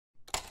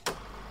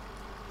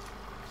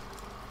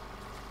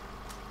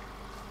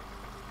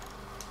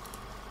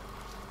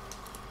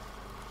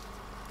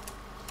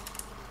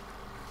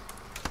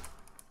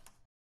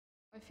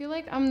feel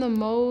like I'm the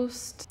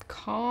most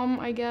calm,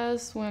 I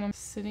guess, when I'm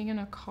sitting in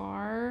a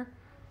car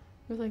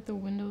with like the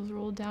windows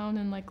rolled down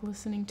and like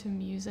listening to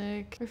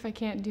music. Or if I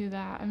can't do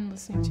that, I'm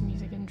listening to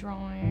music and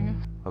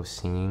drawing. I was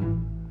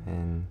singing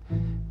and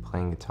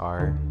playing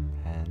guitar,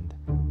 and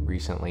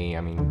recently,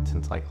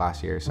 since like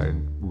last year, I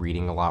started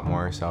reading a lot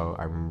more, so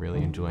I'm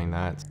really enjoying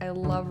that. I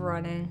love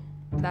running.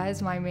 That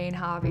is my main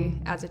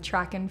hobby. As a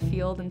track and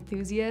field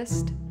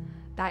enthusiast,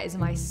 that is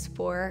my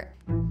sport.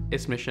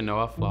 It's mission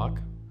Noah flock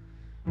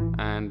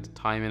and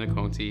time in a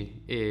county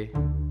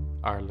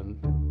Ireland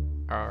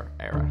our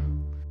era.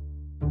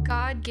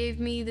 God gave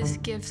me this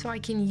gift so I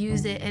can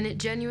use it, and it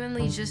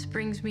genuinely just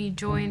brings me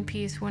joy and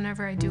peace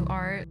whenever I do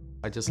art.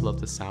 I just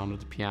love the sound of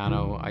the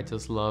piano. I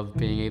just love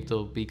being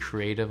able to be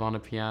creative on a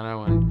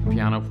piano, and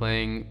piano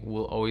playing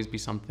will always be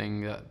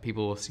something that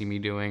people will see me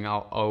doing.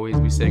 I'll always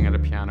be sitting at a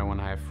piano when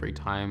I have free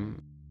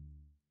time.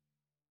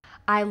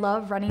 I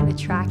love running the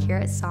track here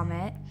at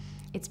Summit.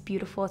 It's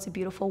beautiful. It's a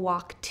beautiful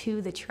walk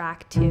to the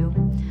track too.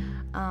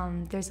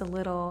 There's a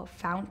little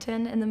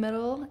fountain in the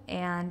middle,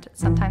 and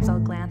sometimes I'll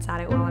glance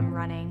at it while I'm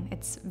running.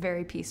 It's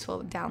very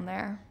peaceful down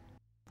there.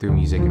 Through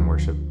music and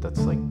worship, that's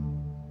like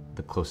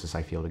the closest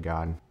I feel to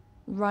God.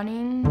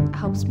 Running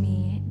helps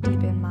me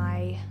deepen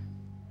my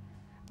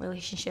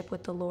relationship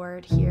with the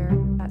Lord here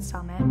at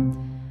Summit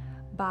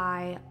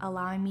by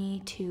allowing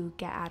me to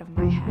get out of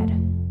my head.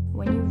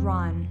 When you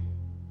run,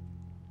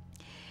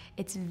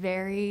 it's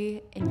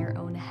very in your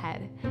own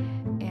head.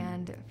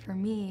 And for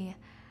me,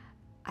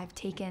 I've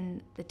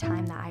taken the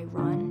time that I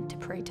run to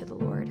pray to the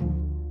Lord.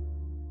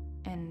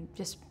 And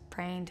just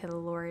praying to the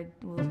Lord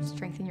will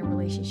strengthen your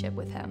relationship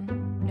with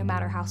Him, no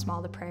matter how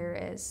small the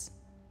prayer is.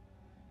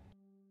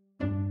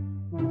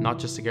 Not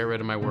just to get rid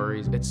of my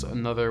worries, it's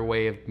another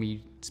way of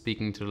me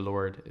speaking to the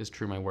Lord is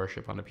through my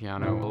worship on the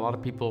piano. A lot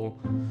of people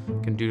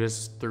can do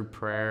this through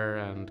prayer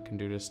and can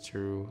do this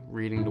through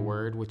reading the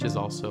Word, which is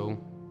also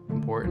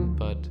important,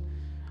 but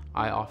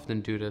I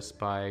often do this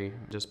by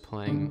just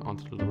playing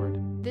onto the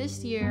Lord.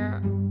 This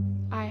year,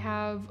 I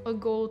have a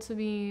goal to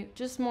be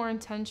just more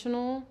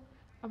intentional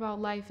about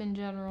life in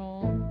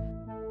general.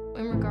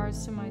 In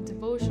regards to my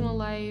devotional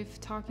life,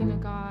 talking to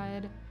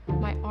God,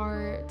 my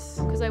art,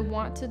 because I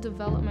want to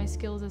develop my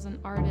skills as an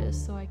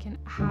artist so I can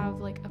have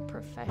like a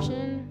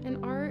profession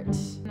in art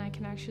and I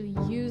can actually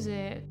use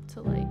it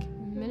to like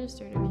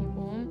minister to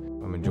people.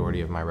 A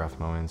majority of my rough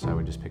moments, I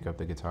would just pick up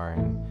the guitar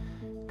and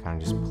kind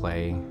of just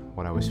play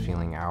what I was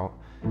feeling out.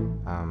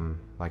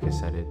 Like I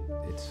said,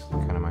 it's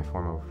kind of my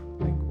form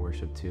of like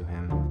worship to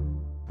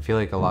Him. I feel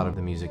like a lot of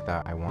the music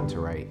that I want to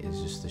write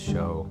is just to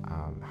show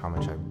how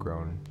much I've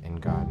grown in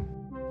God.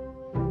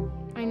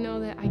 I know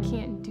that I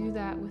can't do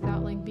that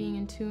without like being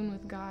in tune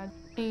with God.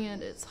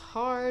 And it's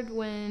hard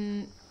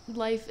when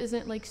life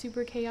isn't like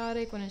super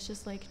chaotic, when it's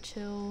just like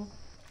chill.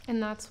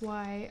 And that's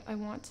why I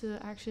want to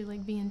actually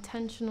like be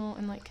intentional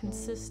and like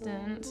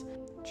consistent.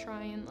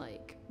 Try and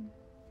like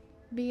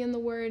be in the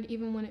Word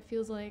even when it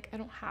feels like I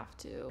don't have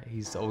to.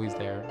 He's always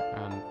there,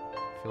 and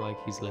I feel like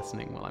He's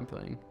listening while I'm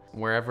playing.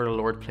 Wherever the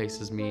Lord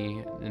places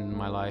me in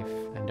my life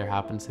and there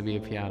happens to be a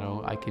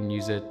piano, I can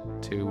use it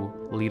to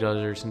lead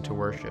others into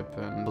worship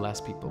and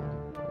bless people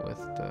with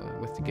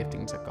the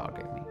giftings that God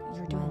gave me.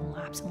 You're doing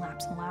laps and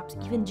laps and laps.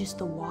 Even just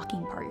the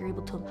walking part, you're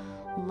able to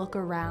look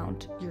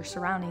around your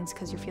surroundings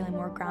because you're feeling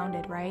more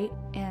grounded, right?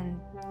 And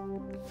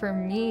for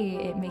me,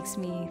 it makes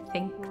me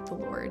thank the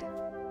Lord.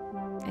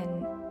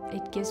 And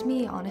it gives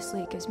me,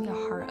 honestly, it gives me a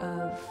heart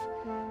of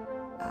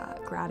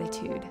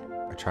gratitude.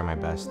 I try my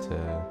best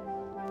to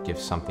give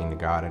something to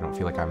God. I don't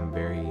feel like I'm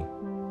very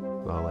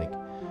well like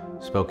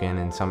spoken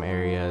in some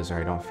areas, or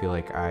I don't feel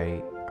like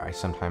I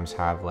sometimes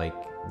have like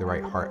the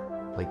right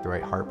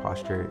heart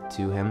posture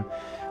to Him.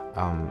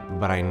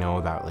 But I know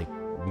that like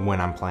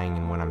when I'm playing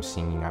and when I'm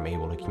singing, I'm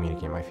able to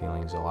communicate my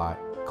feelings a lot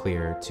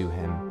clearer to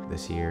Him.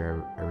 This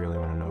year, I really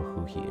want to know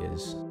who He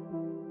is.